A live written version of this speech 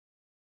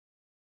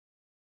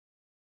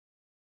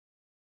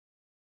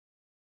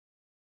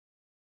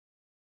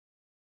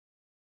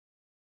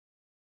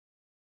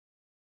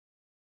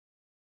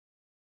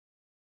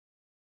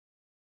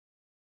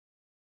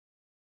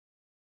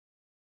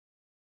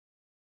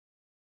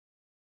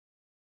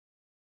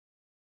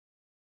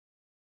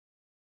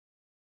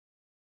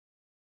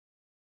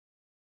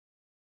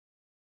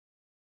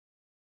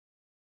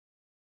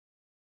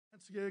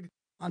freelance gig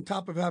on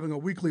top of having a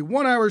weekly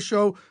 1-hour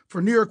show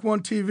for New York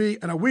One TV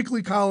and a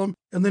weekly column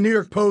in the New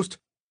York Post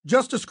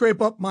just to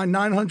scrape up my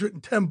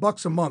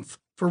 $910 a month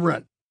for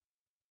rent.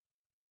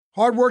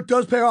 Hard work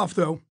does pay off,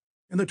 though.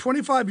 In the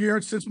 25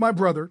 years since my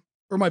brother,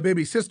 or my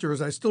baby sister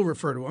as I still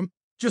refer to him,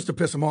 just to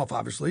piss him off,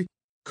 obviously,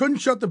 couldn't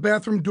shut the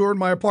bathroom door in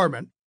my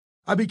apartment,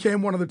 I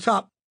became one of the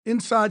top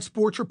inside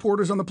sports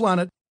reporters on the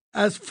planet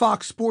as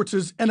Fox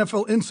Sports'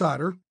 NFL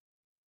insider.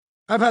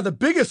 I've had the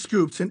biggest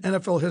scoops in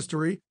NFL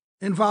history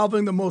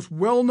involving the most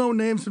well-known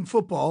names in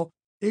football,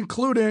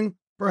 including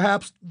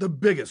perhaps the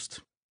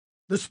biggest,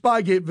 the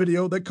Spygate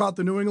video that caught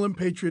the New England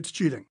Patriots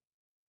cheating.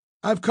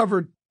 I've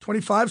covered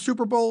 25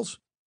 Super Bowls,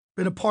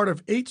 been a part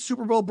of 8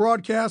 Super Bowl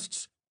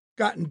broadcasts,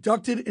 got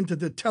inducted into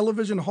the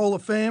Television Hall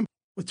of Fame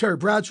with Terry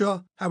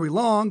Bradshaw, Howie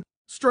Long,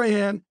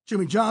 Strahan,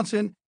 Jimmy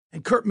Johnson,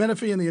 and Kurt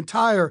Menefee and the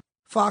entire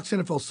Fox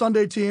NFL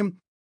Sunday team.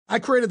 I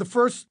created the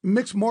first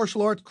mixed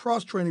martial arts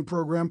cross-training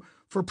program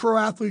for pro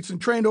athletes and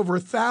trained over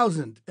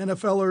 1,000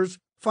 NFLers,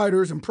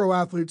 fighters, and pro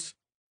athletes.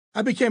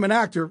 I became an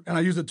actor, and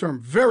I use the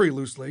term very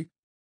loosely,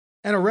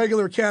 and a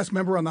regular cast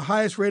member on the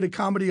highest-rated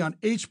comedy on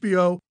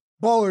HBO,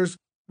 Ballers,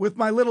 with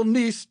my little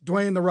niece,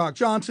 Dwayne "The Rock"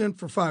 Johnson,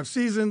 for 5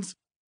 seasons.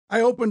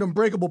 I opened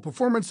Unbreakable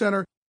Performance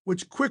Center,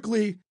 which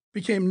quickly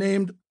became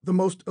named the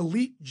most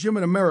elite gym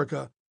in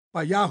America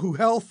by Yahoo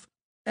Health,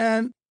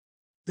 and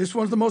this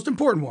one's the most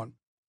important one.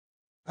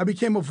 I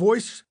became a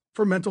voice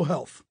for mental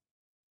health,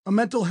 a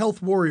mental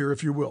health warrior,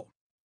 if you will,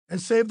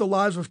 and saved the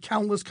lives of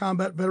countless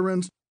combat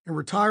veterans and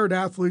retired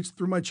athletes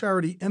through my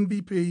charity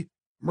MVP,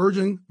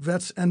 Merging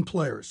Vets and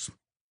Players.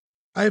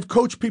 I have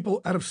coached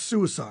people out of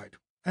suicide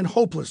and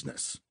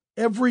hopelessness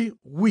every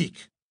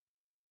week.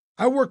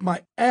 I work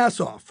my ass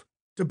off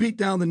to beat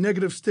down the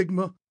negative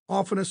stigma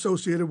often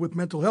associated with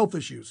mental health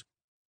issues.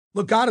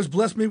 Look, God has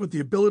blessed me with the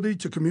ability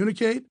to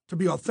communicate, to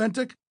be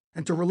authentic,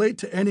 and to relate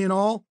to any and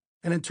all,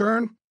 and in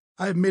turn,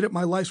 I have made it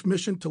my life's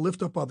mission to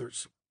lift up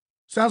others.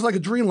 Sounds like a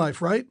dream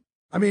life, right?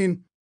 I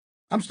mean,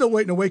 I'm still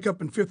waiting to wake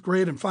up in 5th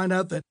grade and find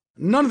out that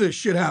none of this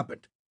shit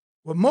happened.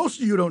 What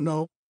most of you don't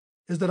know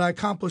is that I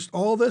accomplished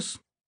all this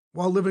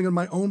while living in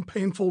my own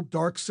painful,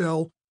 dark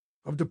cell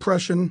of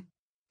depression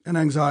and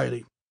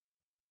anxiety.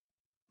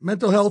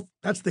 Mental health,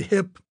 that's the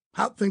hip,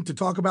 hot thing to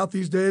talk about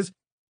these days,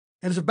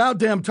 and it's about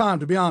damn time,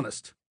 to be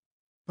honest.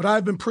 But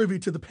I've been privy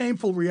to the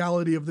painful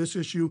reality of this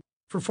issue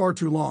for far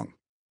too long.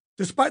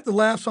 Despite the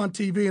laughs on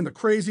TV and the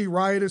crazy,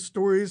 riotous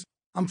stories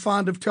I'm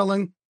fond of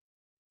telling,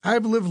 I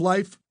have lived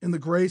life in the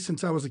gray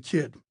since I was a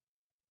kid.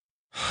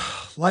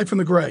 Life in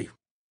the gray.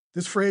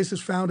 This phrase has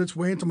found its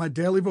way into my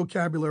daily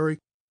vocabulary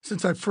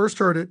since I first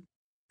heard it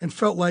and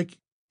felt like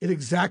it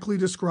exactly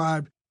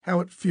described how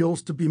it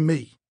feels to be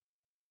me.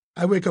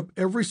 I wake up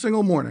every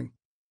single morning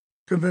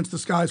convinced the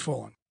sky's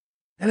falling.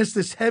 And it's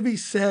this heavy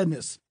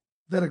sadness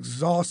that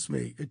exhausts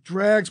me. It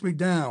drags me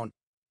down.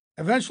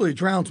 Eventually it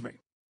drowns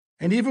me.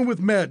 And even with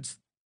meds,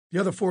 the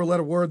other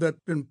 4-letter word that's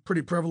been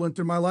pretty prevalent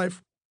in my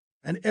life,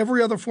 and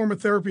every other form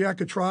of therapy I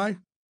could try,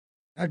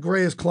 that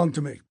gray has clung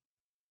to me.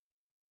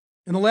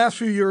 In the last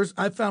few years,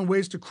 I've found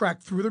ways to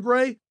crack through the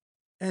gray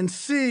and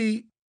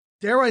see,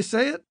 dare I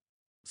say it,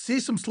 see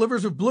some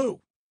slivers of blue.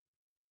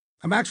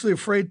 I'm actually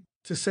afraid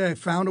to say I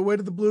found a way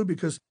to the blue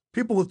because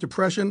people with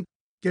depression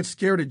get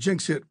scared to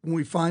jinx it when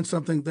we find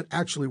something that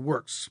actually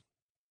works.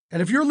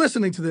 And if you're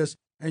listening to this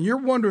and you're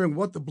wondering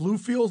what the blue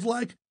feels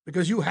like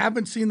because you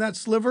haven't seen that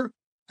sliver,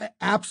 I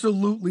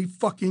absolutely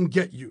fucking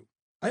get you.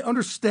 I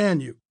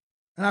understand you,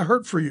 and I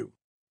hurt for you.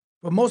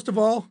 But most of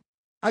all,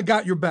 I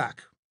got your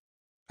back.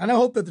 And I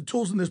hope that the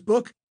tools in this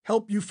book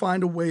help you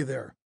find a way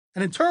there.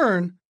 And in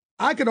turn,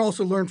 I can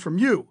also learn from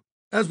you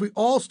as we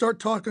all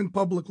start talking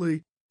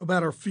publicly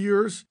about our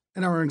fears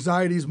and our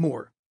anxieties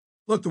more.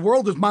 Look, the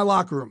world is my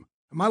locker room,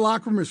 and my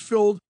locker room is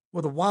filled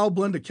with a wild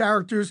blend of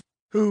characters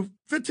who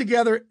fit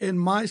together in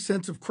my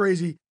sense of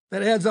crazy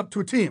that adds up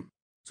to a team.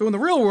 So in the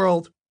real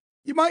world,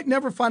 you might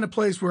never find a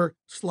place where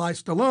Sly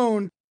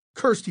Stallone,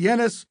 Kirstie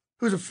Ennis,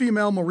 who's a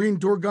female Marine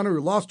door gunner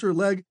who lost her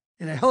leg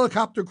in a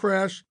helicopter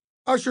crash,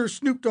 Usher,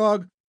 Snoop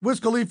Dogg,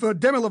 Wiz Khalifa,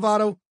 Demi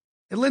Lovato,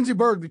 and Lindsey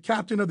Berg, the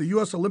captain of the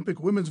U.S. Olympic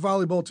women's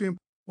volleyball team,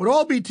 would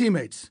all be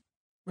teammates.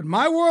 But in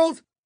my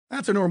world,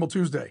 that's a normal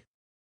Tuesday.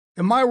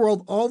 In my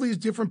world, all these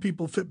different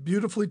people fit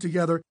beautifully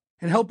together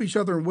and help each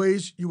other in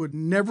ways you would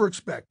never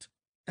expect.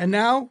 And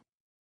now,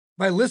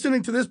 by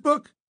listening to this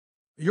book,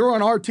 you're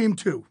on our team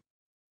too.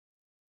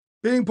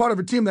 Being part of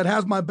a team that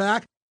has my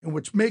back and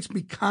which makes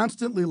me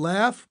constantly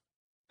laugh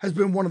has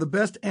been one of the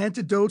best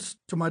antidotes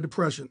to my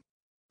depression.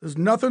 There's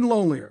nothing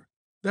lonelier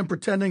than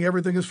pretending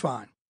everything is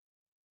fine.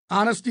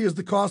 Honesty is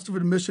the cost of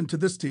admission to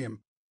this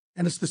team,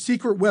 and it's the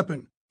secret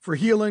weapon for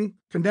healing,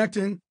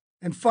 connecting,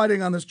 and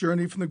fighting on this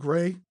journey from the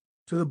gray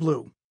to the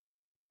blue.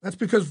 That's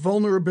because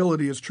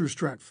vulnerability is true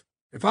strength.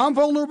 If I'm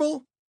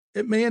vulnerable,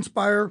 it may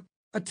inspire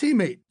a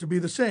teammate to be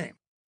the same.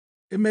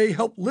 It may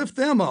help lift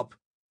them up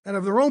out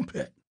of their own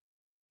pit.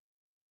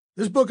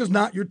 This book is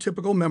not your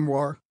typical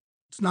memoir.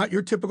 It's not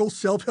your typical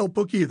self-help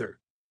book either.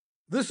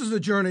 This is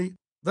a journey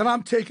that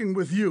I'm taking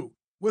with you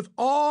with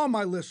all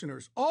my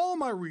listeners, all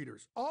my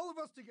readers, all of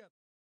us together.